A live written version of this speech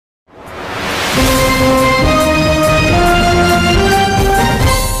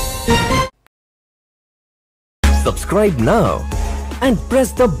Subscribe now and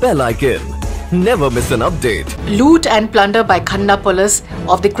press the bell icon. Never miss an update. Loot and plunder by Khanna police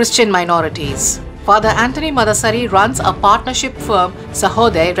of the Christian minorities. Father Anthony Madassery runs a partnership firm,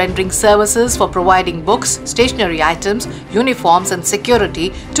 Sahodai, rendering services for providing books, stationery items, uniforms and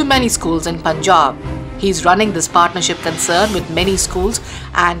security to many schools in Punjab. He is running this partnership concern with many schools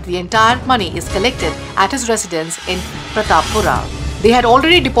and the entire money is collected at his residence in Pratappura. They had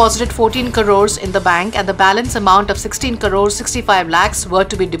already deposited 14 crores in the bank and the balance amount of 16 crores 65 lakhs were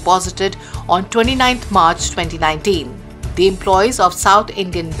to be deposited on 29th March 2019. The employees of South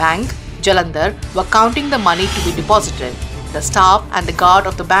Indian Bank, Jalandhar, were counting the money to be deposited. The staff and the guard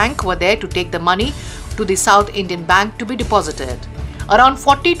of the bank were there to take the money to the South Indian Bank to be deposited. Around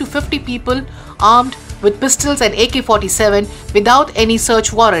 40 to 50 people armed with pistols and AK-47 without any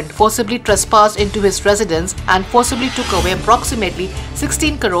search warrant forcibly trespassed into his residence and forcibly took away approximately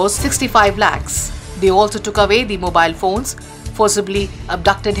 16 crores 65 lakhs. They also took away the mobile phones, forcibly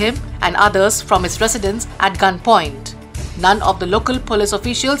abducted him and others from his residence at gunpoint. None of the local police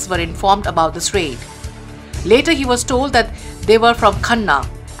officials were informed about this raid. Later he was told that they were from Khanna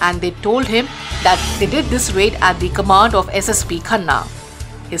and they told him that they did this raid at the command of SSP Khanna.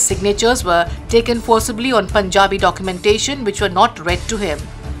 His signatures were taken forcibly on Punjabi documentation which were not read to him,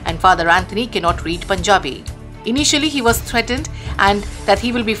 and Father Anthony cannot read Punjabi. Initially he was threatened and that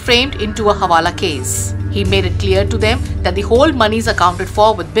he will be framed into a Hawala case. He made it clear to them that the whole money is accounted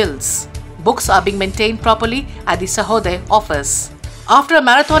for with bills. Books are being maintained properly at the Sahodai office. After a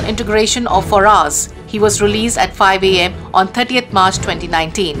marathon integration of 4 hours, he was released at 5 a.m. on 30th March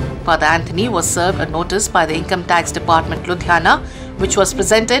 2019. Father Anthony was served a notice by the Income Tax Department Ludhiana, which was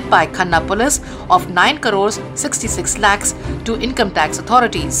presented by Khanna Police of 9 crores 66 lakhs to income tax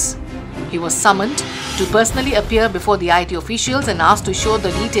authorities. He was summoned to personally appear before the IT officials and asked to show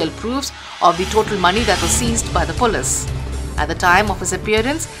the detailed proofs of the total money that was seized by the police. At the time of his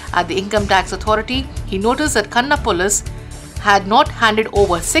appearance at the Income Tax Authority, he noticed that Khanna Police had not handed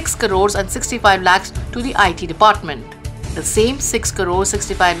over 6 crores and 65 lakhs to the IT department. The same 6 crores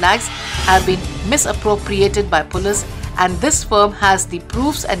 65 lakhs have been misappropriated by police, and this firm has the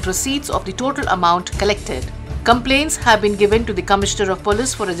proofs and receipts of the total amount collected. Complaints have been given to the Commissioner of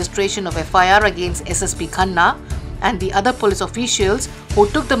Police for registration of FIR against SSP Khanna and the other police officials who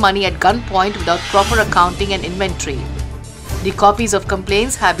took the money at gunpoint without proper accounting and inventory. The copies of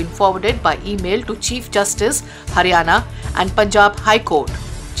complaints have been forwarded by email to Chief Justice, Haryana and Punjab High Court,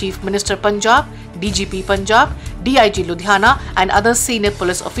 Chief Minister Punjab, DGP Punjab, DIG Ludhiana and other senior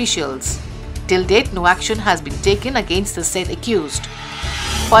police officials. Till date, no action has been taken against the said accused.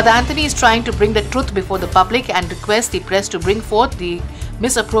 Father Anthony is trying to bring the truth before the public and requests the press to bring forth the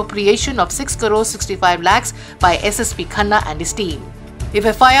misappropriation of 6 crores 65 lakhs by SSP Khanna and his team. If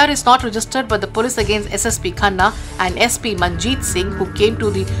FIR is not registered by the police against SSP Khanna and SP Manjeet Singh, who came to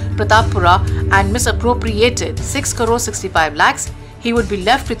the Pratappura and misappropriated 6 crores 65 lakhs, he would be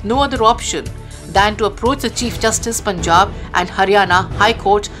left with no other option than to approach the Chief Justice Punjab and Haryana High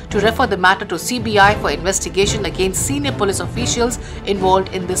Court to refer the matter to CBI for investigation against senior police officials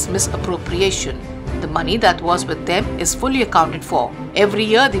involved in this misappropriation. The money that was with them is fully accounted for. Every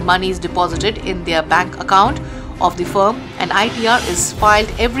year the money is deposited in their bank account of the firm and ITR is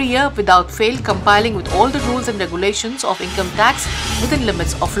filed every year without fail, compiling with all the rules and regulations of income tax within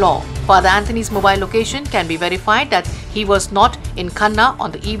limits of law. Father Anthony's mobile location can be verified that he was not in Khanna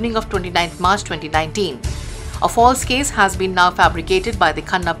on the evening of 29th March 2019. A false case has been now fabricated by the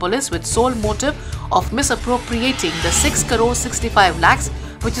Khanna police with sole motive of misappropriating the 6 crores 65 lakhs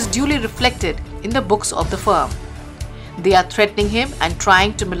which is duly reflected in the books of the firm. They are threatening him and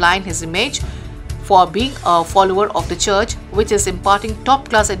trying to malign his image for being a follower of the church, which is imparting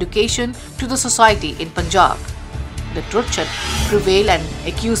top-class education to the society in Punjab. The truth should prevail and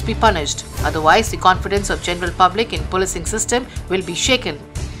accused be punished. Otherwise, the confidence of general public in policing system will be shaken.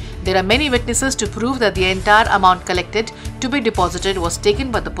 There are many witnesses to prove that the entire amount collected to be deposited was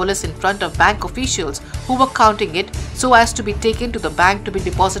taken by the police in front of bank officials who were counting it so as to be taken to the bank to be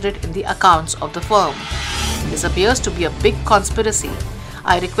deposited in the accounts of the firm. This appears to be a big conspiracy.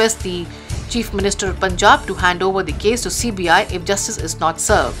 I request the Chief Minister of Punjab to hand over the case to CBI if justice is not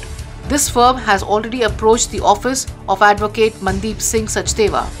served. This firm has already approached the office of Advocate Mandeep Singh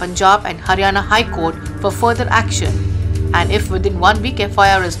Sachdeva, Punjab and Haryana High Court for further action. And if within 1 week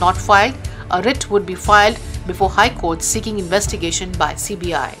FIR is not filed, a writ would be filed before High Court seeking investigation by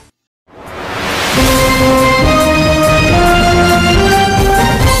CBI.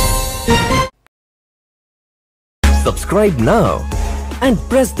 Subscribe now and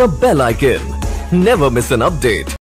press the bell icon. Never miss an update.